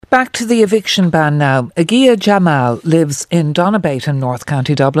Back to the eviction ban now. Agia Jamal lives in Donabate in North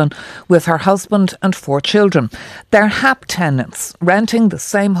County Dublin with her husband and 4 children. They're HAP tenants, renting the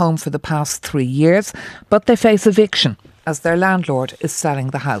same home for the past 3 years, but they face eviction as their landlord is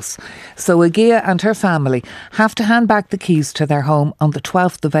selling the house. So Agia and her family have to hand back the keys to their home on the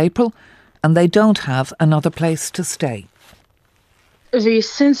 12th of April, and they don't have another place to stay.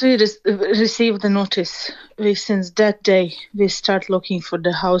 Since we received the notice, since that day, we start looking for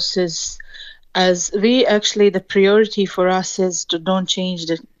the houses. As the priority for us is to don't change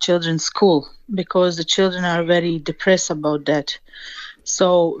the children's school, because the children are very depressed about that.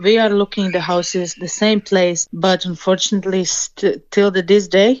 So we are looking the houses, the same place, but unfortunately, till this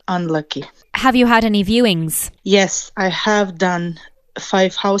day, unlucky. Have you had any viewings? Yes, I have done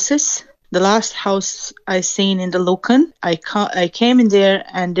 5 houses. The last house I seen in the Lucan, I came in there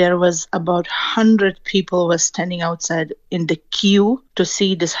and there was about 100 people was standing outside in the queue to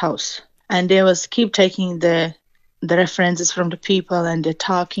see this house. And they was keep taking the references from the people and they're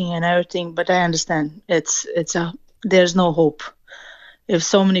talking and everything. But I understand there's no hope if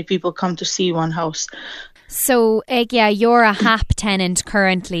so many people come to see one house. So, Agia, you're a HAP tenant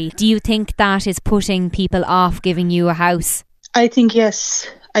currently. Do you think that is putting people off giving you a house? I think yes.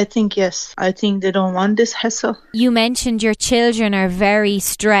 I think they don't want this hassle. You mentioned your children are very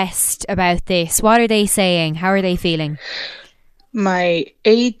stressed about this. What are they saying? How are they feeling? My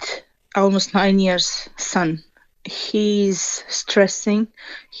 8, almost 9 years son, he's stressing.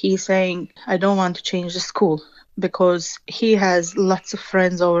 He's saying, I don't want to change the school because he has lots of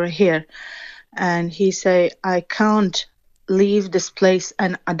friends over here. And he say, I can't leave this place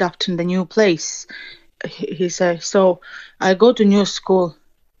and adapt in the new place. He said, so I go to new school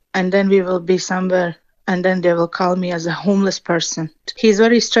and then we will be somewhere and then they will call me as a homeless person. He's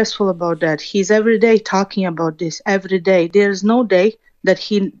very stressful about that. He's every day talking about this, every day. There's no day that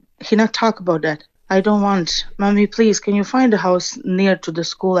he not talk about that. I don't want, Mommy, please, can you find a house near to the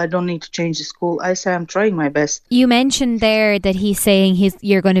school? I don't need to change the school. I say I'm trying my best. You mentioned there that he's saying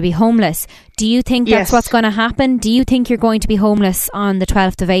you're going to be homeless. Do you think that's Yes. what's going to happen? Do you think you're going to be homeless on the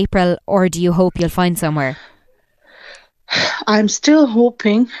 12th of April, or do you hope you'll find somewhere? I'm still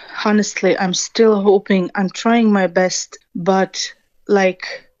hoping, honestly, I'm trying my best, but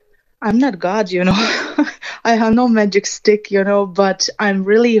I'm not God, I have no magic stick, but I'm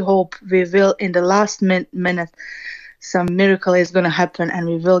really hope we will, in the last minute, some miracle is going to happen and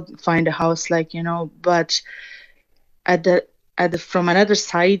we will find a house, but from another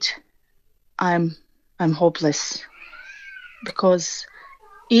side, I'm hopeless because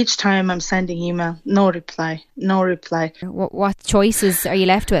each time I'm sending email, no reply. What choices are you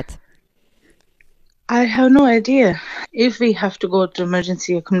left with? I have no idea. If we have to go to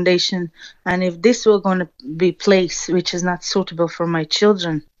emergency accommodation and if this will going to be place which is not suitable for my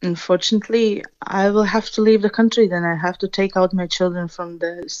children, unfortunately, I will have to leave the country. Then I have to take out my children from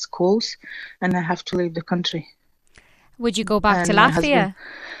the schools and I have to leave the country. Would you go back to Latvia?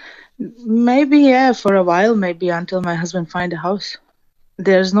 Maybe, yeah, for a while, maybe until my husband find a house.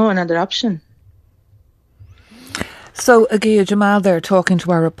 There's no another option. So Agia Jamal there talking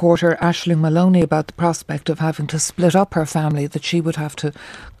to our reporter Aisling Maloney about the prospect of having to split up her family, that she would have to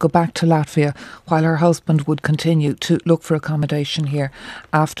go back to Latvia while her husband would continue to look for accommodation here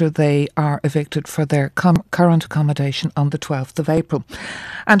after they are evicted for their current accommodation on the 12th of April.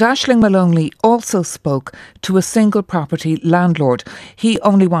 And Aisling Maloney also spoke to a single property landlord. He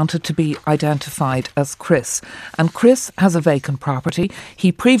only wanted to be identified as Chris. And Chris has a vacant property.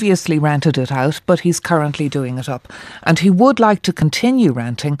 He previously rented it out, but he's currently doing it up. And he would like to continue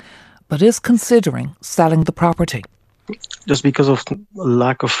renting, but is considering selling the property. Just because of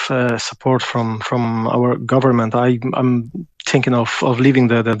lack of support from our government, I'm thinking of leaving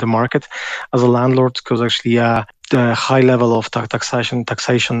the market as a landlord, because actually the high level of taxation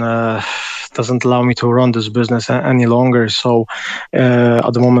doesn't allow me to run this business any longer. So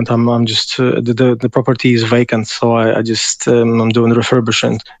at the moment I'm just the property is vacant, so I just I'm doing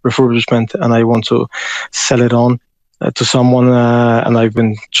refurbishment and I want to sell it on to someone, and I've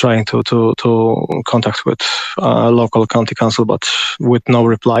been trying to contact with local county council, but with no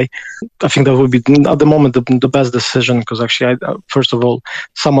reply. I think that would be at the moment the best decision, because actually, first of all,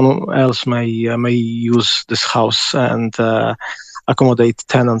 someone else may use this house and accommodate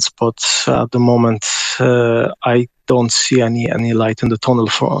tenants, but at the moment I don't see any light in the tunnel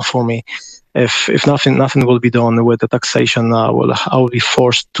for me. If nothing will be done with the taxation, I will be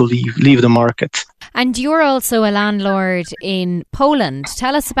forced to leave the market. And you're also a landlord in Poland.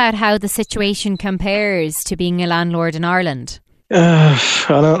 Tell us about how the situation compares to being a landlord in Ireland.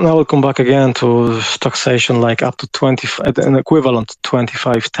 And I will come back again to taxation, like up to an equivalent to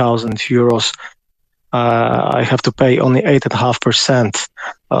 25,000 euros. I have to pay only 8.5%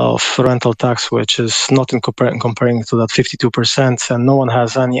 of rental tax, which is not comparing to that 52%, and no one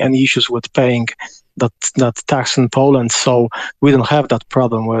has any issues with paying that tax in Poland. So we don't have that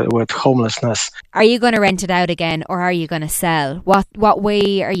problem with homelessness. Are you going to rent it out again, or are you going to sell? What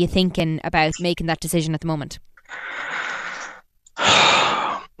way are you thinking about making that decision at the moment?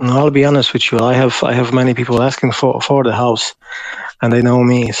 I'll be honest with you. I have many people asking for the house, and they know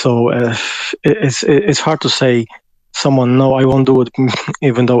me. So it's hard to say someone, no, I won't do it,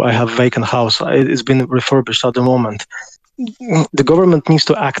 even though I have vacant house. It's been refurbished at the moment. The government needs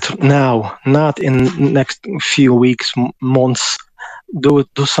to act now, not in next few weeks, months. Do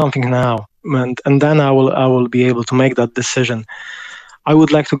something now, and then I will be able to make that decision. I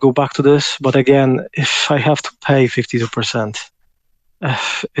would like to go back to this, but again, if I have to pay 52%.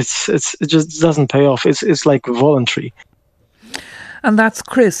 It just doesn't pay off. It's like voluntary. And that's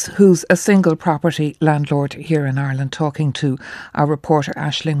Chris, who's a single property landlord here in Ireland, talking to our reporter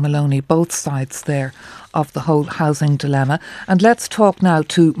Aisling Maloney, both sides there of the whole housing dilemma. And let's talk now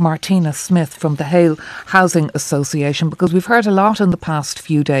to Martina Smith from the Hale Housing Association, because we've heard a lot in the past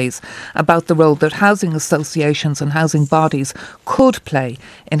few days about the role that housing associations and housing bodies could play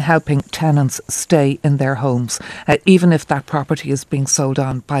in helping tenants stay in their homes, even if that property is being sold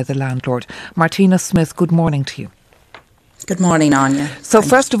on by the landlord. Martina Smith, good morning to you. Good morning, Anya. So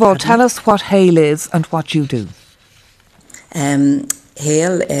first of all, tell us what Hale is and what you do.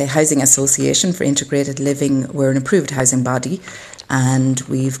 Hale, a housing association for integrated living, we're an approved housing body, and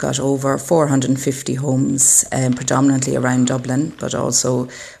we've got over 450 homes, predominantly around Dublin, but also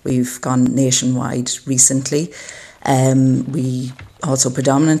we've gone nationwide recently. We also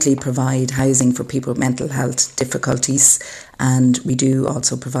predominantly provide housing for people with mental health difficulties, and we do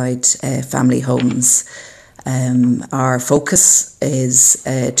also provide family homes. Our focus is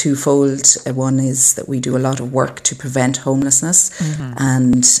twofold. One is that we do a lot of work to prevent homelessness,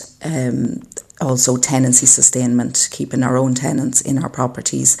 and also tenancy sustainment, keeping our own tenants in our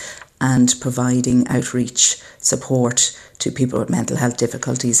properties and providing outreach support to people with mental health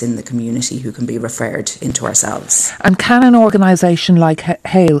difficulties in the community who can be referred into ourselves. And can an organisation like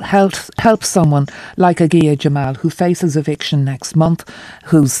Hale help someone like Agia Jamal, who faces eviction next month,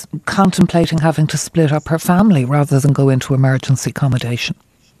 who's contemplating having to split up her family rather than go into emergency accommodation?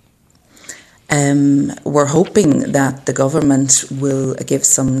 We're hoping that the government will give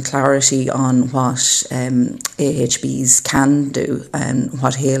some clarity on what AHBs can do and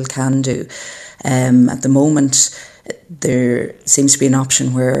what Hale can do. At the moment, there seems to be an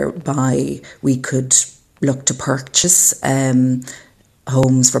option whereby we could look to purchase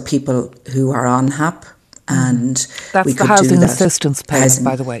homes for people who are on HAP. And that's we the could housing do that. assistance payment,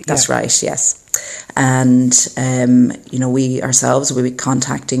 by the way. That's right, yes. And, we ourselves will be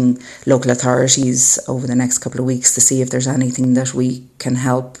contacting local authorities over the next couple of weeks to see if there's anything that we can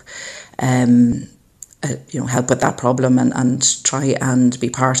help, help with that problem and try and be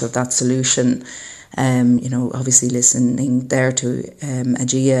part of that solution. Obviously listening there to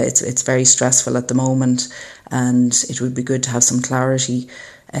Agia, it's very stressful at the moment, and it would be good to have some clarity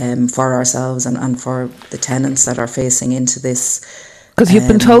for ourselves and for the tenants that are facing into this. Because you've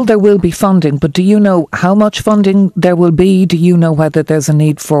been told there will be funding, but do you know how much funding there will be? Do you know whether there's a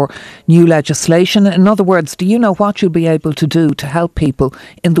need for new legislation? In other words, do you know what you'll be able to do to help people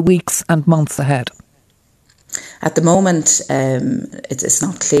in the weeks and months ahead? At the moment, it's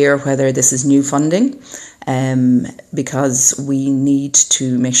not clear whether this is new funding, because we need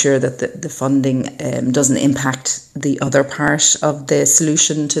to make sure that the funding doesn't impact the other part of the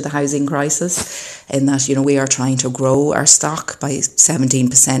solution to the housing crisis, in that, we are trying to grow our stock by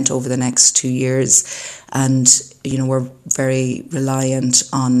 17% over the next 2 years. And, we're very reliant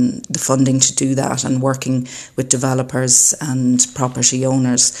on the funding to do that, and working with developers and property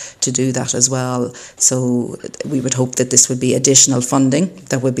owners to do that as well. So we would hope that this would be additional funding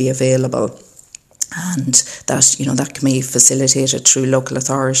that would be available, and that can be facilitated through local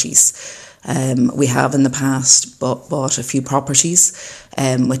authorities. We have in the past bought a few properties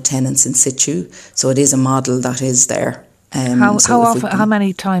with tenants in situ, so it is a model that is there. How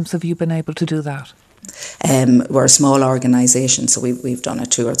many times have you been able to do that? We're a small organisation, so we've done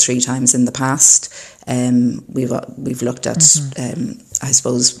it 2 or 3 times in the past. We've looked at, I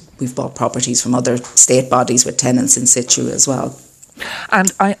suppose, we've bought properties from other state bodies with tenants in situ as well.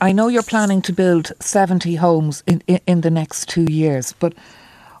 And I know you're planning to build 70 homes in the next 2 years, but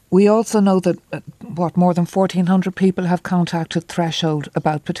we also know that, more than 1,400 people have contacted Threshold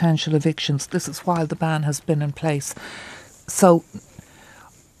about potential evictions. This is while the ban has been in place. So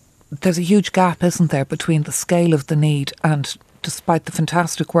there's a huge gap, isn't there, between the scale of the need and, despite the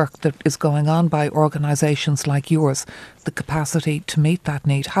fantastic work that is going on by organisations like yours, the capacity to meet that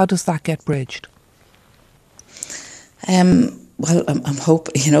need. How does that get bridged? Well, I'm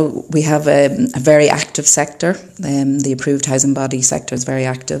hoping, we have a very active sector. The approved housing body sector is very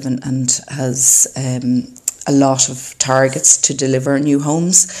active and has a lot of targets to deliver new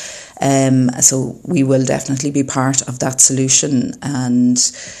homes. So we will definitely be part of that solution. And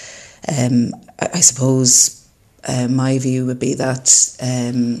I suppose my view would be that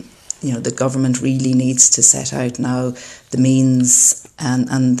the government really needs to set out now the means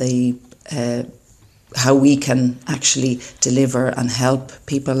and the how we can actually deliver and help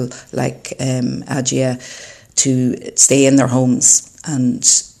people like Adia to stay in their homes. And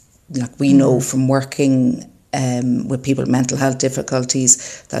like we know from working with people with mental health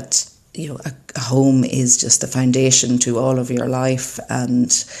difficulties that a home is just the foundation to all of your life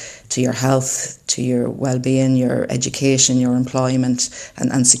and to your health, to your well-being, your education, your employment,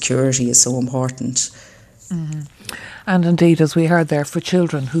 and security is so important. Mm-hmm. And indeed, as we heard there, for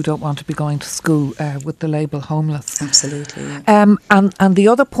children who don't want to be going to school with the label homeless. Absolutely. Yeah. And the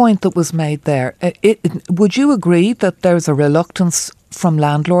other point that was made there, would you agree that there's a reluctance from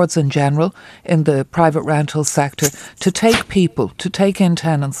landlords in general in the private rental sector to take in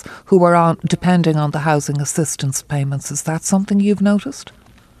tenants who are depending on the housing assistance payments? Is that something you've noticed?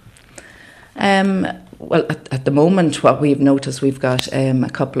 Well, at the moment, what we've noticed, we've got a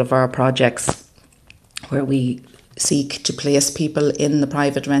couple of our projects where we seek to place people in the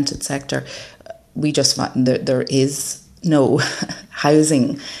private rented sector. We just find there is no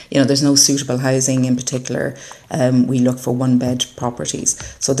housing, there's no suitable housing in particular. We look for one-bed properties.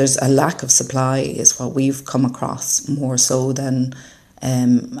 So there's a lack of supply is what we've come across, more so than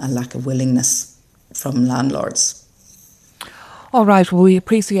a lack of willingness from landlords. All right, well, we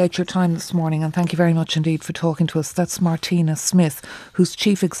appreciate your time this morning and thank you very much indeed for talking to us. That's Martina Smith, who's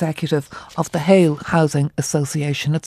Chief Executive of the Hale Housing Association.